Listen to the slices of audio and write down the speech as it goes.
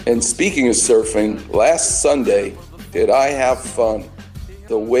And speaking of surfing, last Sunday, did I have fun?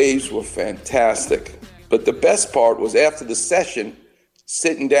 The waves were fantastic. But the best part was after the session,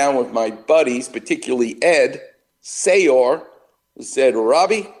 sitting down with my buddies, particularly Ed Sayor, who said,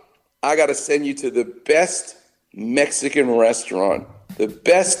 Robbie, I got to send you to the best Mexican restaurant, the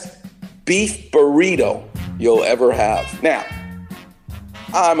best beef burrito you'll ever have. Now,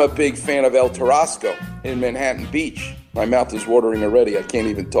 I'm a big fan of El Tarasco in Manhattan Beach. My mouth is watering already. I can't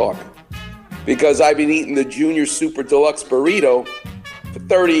even talk. Because I've been eating the Junior Super Deluxe burrito for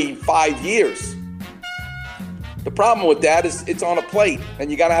 35 years. The problem with that is it's on a plate,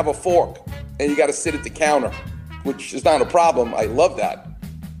 and you got to have a fork, and you got to sit at the counter, which is not a problem. I love that.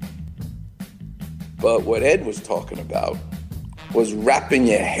 But what Ed was talking about was wrapping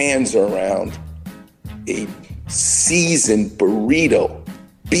your hands around a seasoned burrito,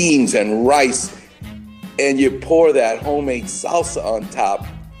 beans and rice, and you pour that homemade salsa on top.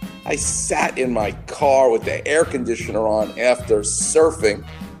 I sat in my car with the air conditioner on after surfing,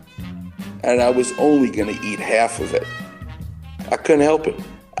 and I was only going to eat half of it. I couldn't help it.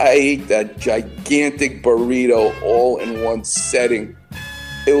 I ate that gigantic burrito all in one setting.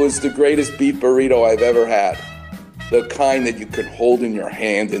 It was the greatest beef burrito I've ever had. The kind that you could hold in your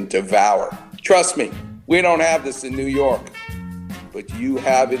hand and devour. Trust me, we don't have this in New York, but you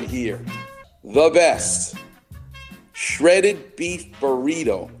have it here. The best shredded beef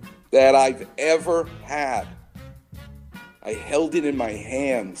burrito that I've ever had. I held it in my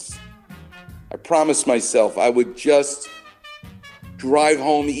hands. I promised myself I would just drive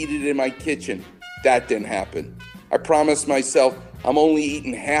home, eat it in my kitchen. That didn't happen. I promised myself I'm only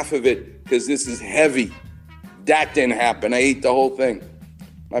eating half of it because this is heavy. That didn't happen. I ate the whole thing.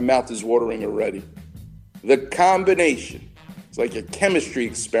 My mouth is watering already. The combination, it's like a chemistry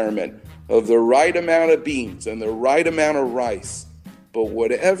experiment of the right amount of beans and the right amount of rice. But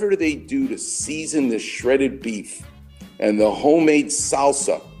whatever they do to season the shredded beef and the homemade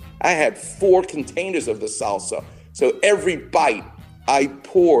salsa, I had 4 containers of the salsa. So every bite, I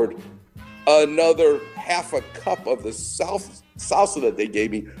poured another half a cup of the salsa that they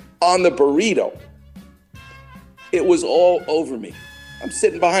gave me on the burrito. It was all over me. I'm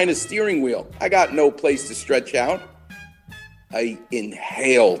sitting behind a steering wheel. I got no place to stretch out. I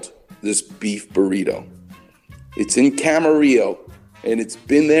inhaled this beef burrito. It's in Camarillo, and it's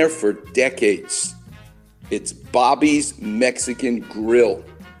been there for decades. It's Bobby's Mexican Grill.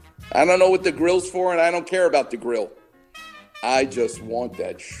 I don't know what the grill's for, and I don't care about the grill. I just want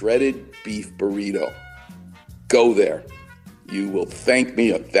that shredded beef burrito. Go there. You will thank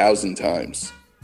me 1,000 times.